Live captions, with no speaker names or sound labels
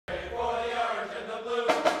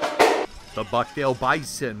The Bucknell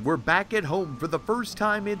Bison were back at home for the first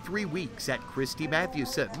time in 3 weeks at Christy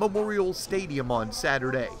Mathewson Memorial Stadium on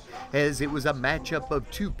Saturday, as it was a matchup of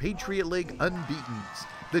two Patriot League unbeatens.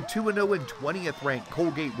 The 2-0 and 20th ranked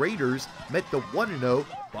Colgate Raiders met the 1-0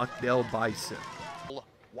 Bucknell Bison.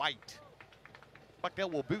 White.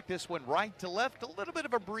 Bucknell will boot this one right to left. A little bit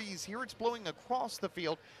of a breeze here. It's blowing across the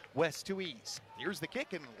field, west to east. Here's the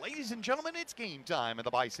kick, and ladies and gentlemen, it's game time at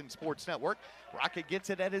the Bison Sports Network. Rocket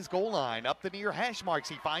gets it at his goal line, up the near hash marks.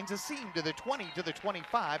 He finds a seam to the 20, to the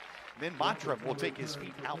 25. Then Matra will take his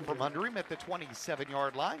feet out from under him at the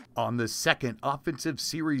 27-yard line. On the second offensive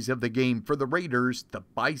series of the game for the Raiders, the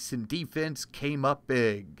Bison defense came up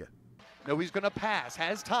big. No, he's going to pass,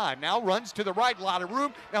 has time, now runs to the right, a lot of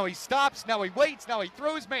room. Now he stops, now he waits, now he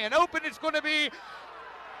throws, man open. It's going to be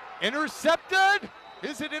intercepted.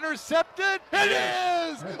 Is it intercepted? It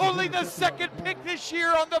is! Only the second pick this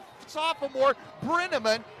year on the sophomore,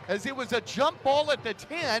 Brenneman, as it was a jump ball at the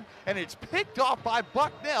 10, and it's picked off by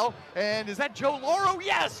Bucknell. And is that Joe Loro?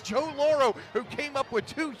 Yes, Joe Loro, who came up with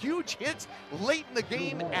two huge hits late in the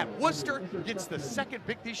game at Worcester, gets the second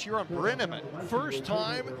pick this year on Brenneman. First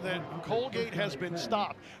time that Colgate has been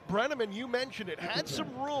stopped. Brenneman, you mentioned it, had some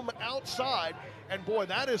room outside, and boy,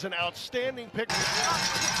 that is an outstanding pick.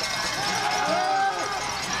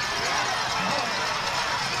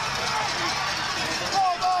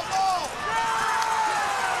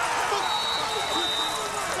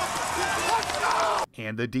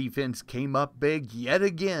 And the defense came up big yet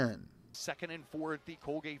again. 2nd and 4 at the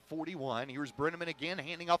Colgate 41. Here's Brenneman again,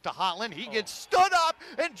 handing off to Holland. He gets stood up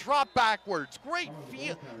and dropped backwards. Great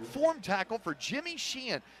form tackle for Jimmy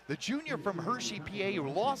Sheehan, the junior from Hershey, PA, who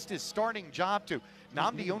lost his starting job to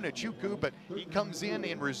Nnamdi Onachukwu, but he comes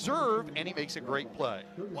in reserve, and he makes a great play.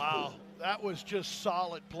 Wow, that was just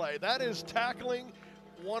solid play. That is tackling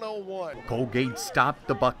 101. Colgate stopped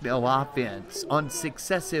the Bucknell offense on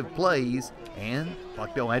successive plays, and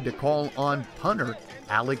Bucknell had to call on punter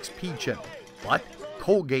Alex Peachin. But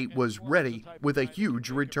Colgate was ready with a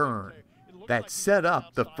huge return that set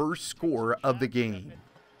up the first score of the game.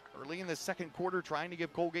 Early in the second quarter, trying to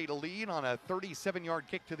give Colgate a lead on a 37-yard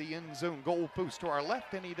kick to the end zone goal post to our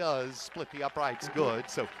left, and he does split the uprights good.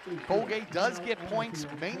 So Colgate does get points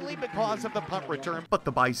mainly because of the punt return. But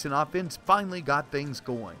the Bison offense finally got things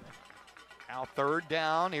going. Now 3rd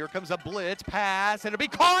down, here comes a blitz, pass, and it'll be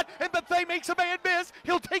caught, and Bethea makes a man miss.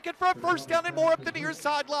 He'll take it for a first down and more up the near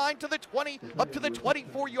sideline to the 20, up to the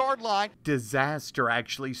 24-yard line. Disaster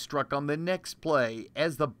actually struck on the next play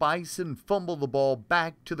as the Bison fumbled the ball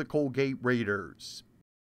back to the Colgate Raiders.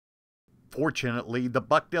 Fortunately, the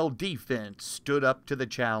Bucknell defense stood up to the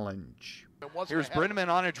challenge. Here's Brenneman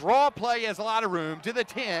on a draw play, has a lot of room, to the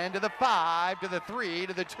 10, to the 5, to the 3,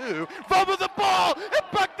 to the 2. Fumble the ball, and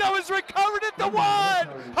Bucknell is recovered at the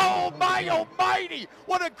 1. Oh my almighty,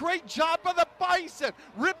 what a great job by the Bison,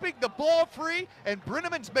 ripping the ball free, and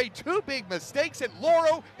Brenneman's made two big mistakes, and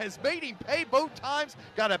Loro has made him pay both times.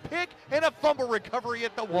 Got a pick and a fumble recovery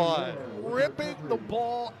at the 1. Ripping the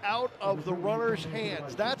ball out of the runner's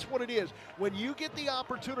hands. That's what it is. When you get the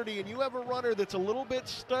opportunity and you have a runner that's a little bit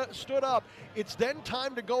stood up, it's then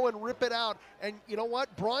time to go and rip it out. And you know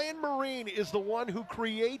what? Brian Marine is the one who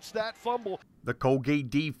creates that fumble. The Colgate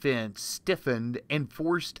defense stiffened and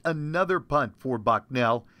forced another punt for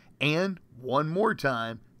Bucknell. And one more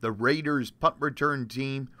time, the Raiders punt return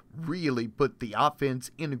team really put the offense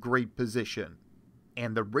in a great position.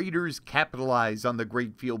 And the Raiders capitalized on the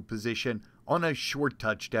great field position on a short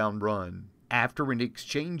touchdown run. After an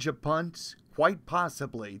exchange of punts, quite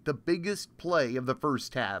possibly the biggest play of the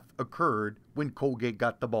first half occurred when Colgate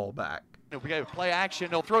got the ball back. We got play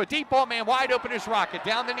action. They'll throw a deep ball, man wide open is Rocket,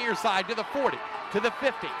 down the near side to the 40, to the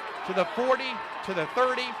 50, to the 40, to the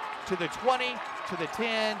 30, to the 20, to the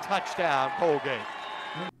 10, touchdown Colgate.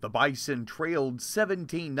 The Bison trailed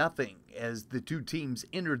 17-0 as the two teams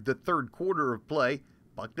entered the third quarter of play.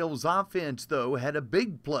 Bucknell's offense, though, had a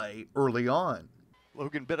big play early on.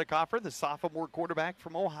 Logan Bidicoffer, the sophomore quarterback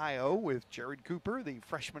from Ohio, with Jared Cooper, the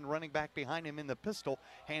freshman running back behind him in the pistol.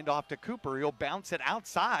 Hand off to Cooper. He'll bounce it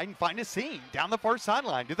outside and find a seam down the far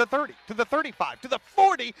sideline to the 30, to the 35, to the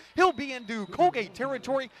 40. He'll be into Colgate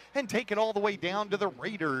territory and take it all the way down to the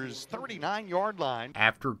Raiders' 39-yard line.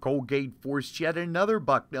 After Colgate forced yet another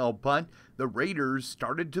Bucknell punt, the Raiders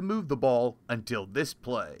started to move the ball until this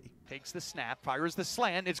play. Takes the snap, fires the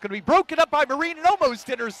slant. It's going to be broken up by Marine and almost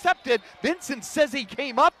intercepted. Benson says he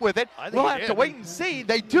came up with it. We'll have to wait and see.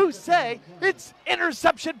 They do say it's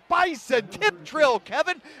interception Bison. Tip drill,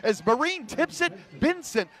 Kevin, as Marine tips it.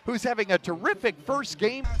 Benson, who's having a terrific first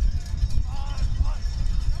game.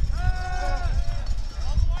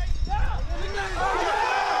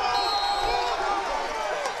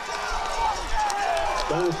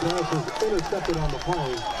 Bonus pass is intercepted on the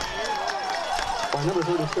play by number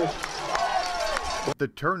 36. The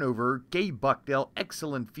turnover gave Bucknell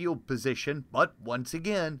excellent field position, but once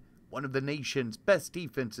again, one of the nation's best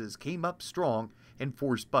defenses came up strong and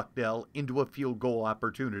forced Bucknell into a field goal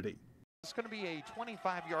opportunity. It's going to be a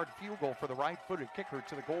 25-yard field goal for the right-footed kicker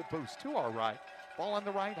to the goalpost to our right. Ball on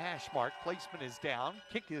the right hash mark. Placement is down.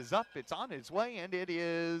 Kick is up. It's on its way, and it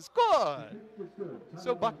is good.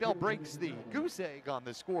 So Bucknell breaks the goose egg on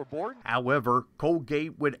the scoreboard. However,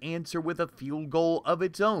 Colgate would answer with a field goal of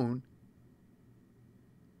its own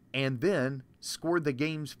and then scored the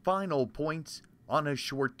game's final points on a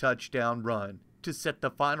short touchdown run to set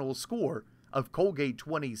the final score of Colgate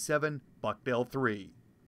 27, Bucknell 3.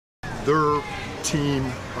 Their team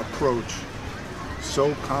approach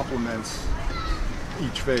so complements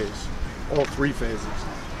each phase, all three phases.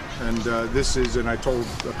 And this is, and I told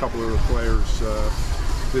a couple of the players,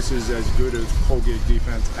 this is as good as Colgate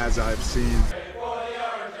defense as I've seen.